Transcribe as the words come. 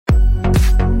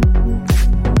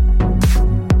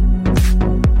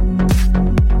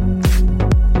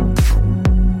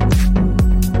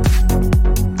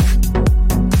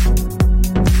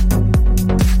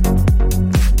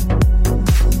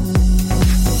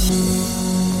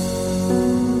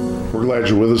We're glad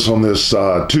you're with us on this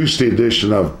Tuesday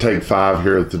edition of Take 5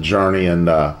 here at The Journey, and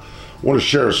I want to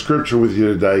share a scripture with you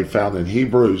today found in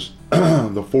Hebrews,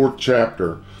 the 4th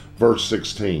chapter, verse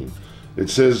 16. It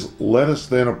says, "Let us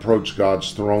then approach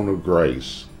God's throne of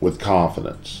grace with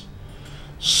confidence,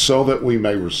 so that we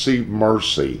may receive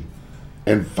mercy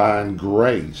and find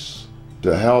grace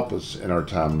to help us in our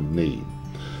time of need."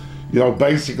 You know,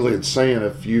 basically it's saying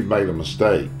if you've made a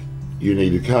mistake, you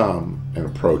need to come and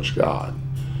approach God.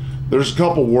 There's a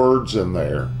couple words in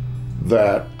there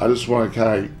that I just want to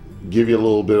kind of give you a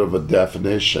little bit of a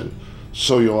definition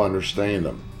so you'll understand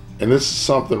them. And this is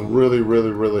something really,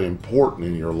 really, really important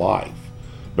in your life.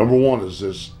 Number one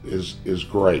is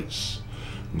grace.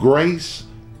 Grace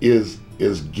is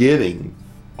getting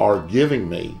or giving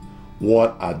me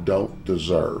what I don't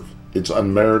deserve. It's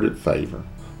unmerited favor,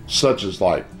 such as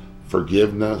like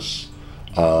forgiveness,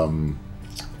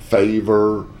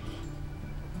 favor,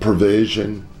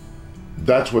 provision.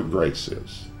 That's what grace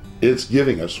is. It's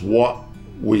giving us what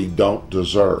we don't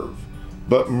deserve.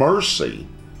 But mercy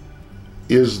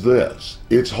is this.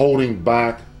 It's holding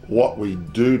back what we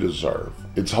do deserve.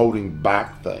 It's holding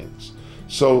back things.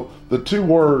 So the two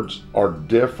words are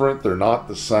different. They're not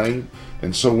the same.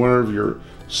 And so whenever you're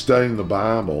studying the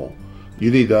Bible, you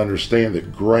need to understand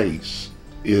that grace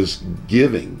is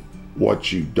giving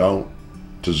what you don't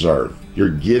deserve. You're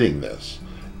getting this.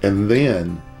 And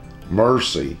then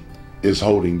mercy is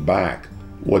holding back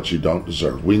what you don't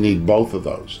deserve. We need both of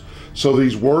those. So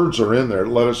these words are in there.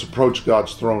 Let us approach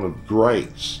God's throne of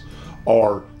grace,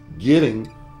 or getting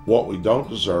what we don't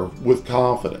deserve with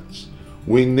confidence.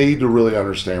 We need to really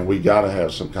understand we got to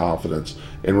have some confidence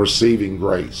in receiving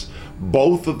grace.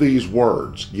 Both of these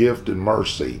words, gift and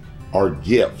mercy, are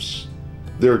gifts.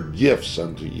 They're gifts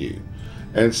unto you.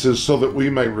 And it says, so that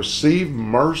we may receive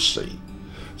mercy.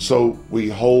 So we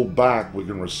hold back, we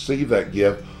can receive that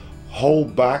gift,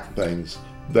 hold back things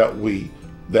that we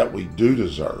do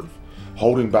deserve,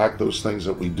 holding back those things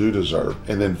that we do deserve,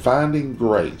 and then finding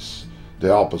grace to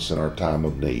help us in our time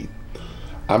of need.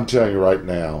 I'm telling you right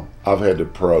now, I've had to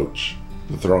approach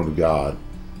the throne of God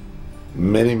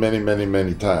many, many, many,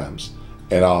 many times,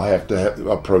 and I'll have to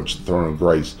approach the throne of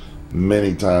grace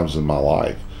many times in my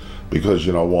life, because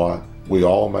you know what? We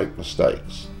all make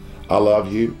mistakes. I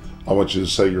love you. I want you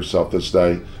to say to yourself this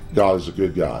day, God is a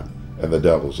good God, and the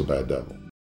devil is a bad devil.